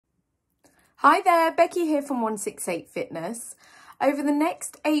Hi there, Becky here from 168 Fitness. Over the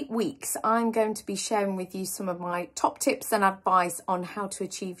next 8 weeks, I'm going to be sharing with you some of my top tips and advice on how to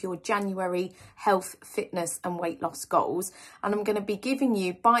achieve your January health, fitness and weight loss goals. And I'm going to be giving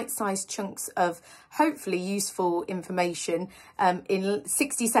you bite-sized chunks of hopefully useful information in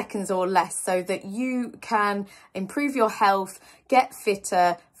 60 seconds or less so that you can improve your health, get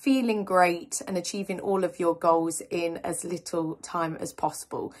fitter, feeling great and achieving all of your goals in as little time as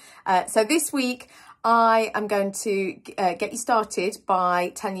possible. So this week, I am going to get you started by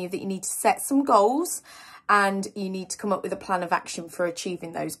telling you that you need to set some goals and you need to come up with a plan of action for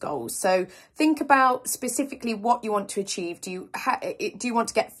achieving those goals. So think about specifically what you want to achieve. Do you want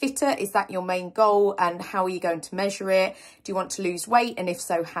to get fitter? Is that your main goal? And how are you going to measure it? Do you want to lose weight? And if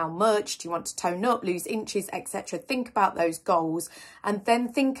so, how much? Do you want to tone up, lose inches, etc.? Think about those goals and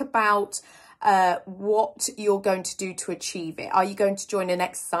then think about what you're going to do to achieve it. Are you going to join an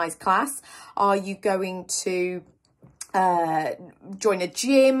exercise class? Are you going to join a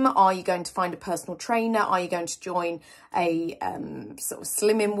gym? Are you going to find a personal trainer? Are you going to join a sort of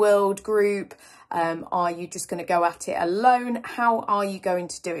Slimming World group? Are you just going to go at it alone? How are you going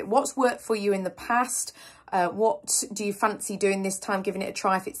to do it? What's worked for you in the past? What do you fancy doing this time, giving it a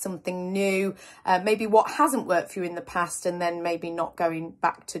try if it's something new? Maybe what hasn't worked for you in the past and then maybe not going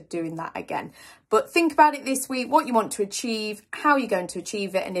back to doing that again. But think about it this week, what you want to achieve, how you're going to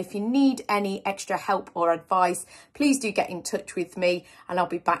achieve it. And if you need any extra help or advice, please do get in touch with me and I'll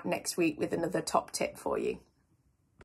be back next week with another top tip for you.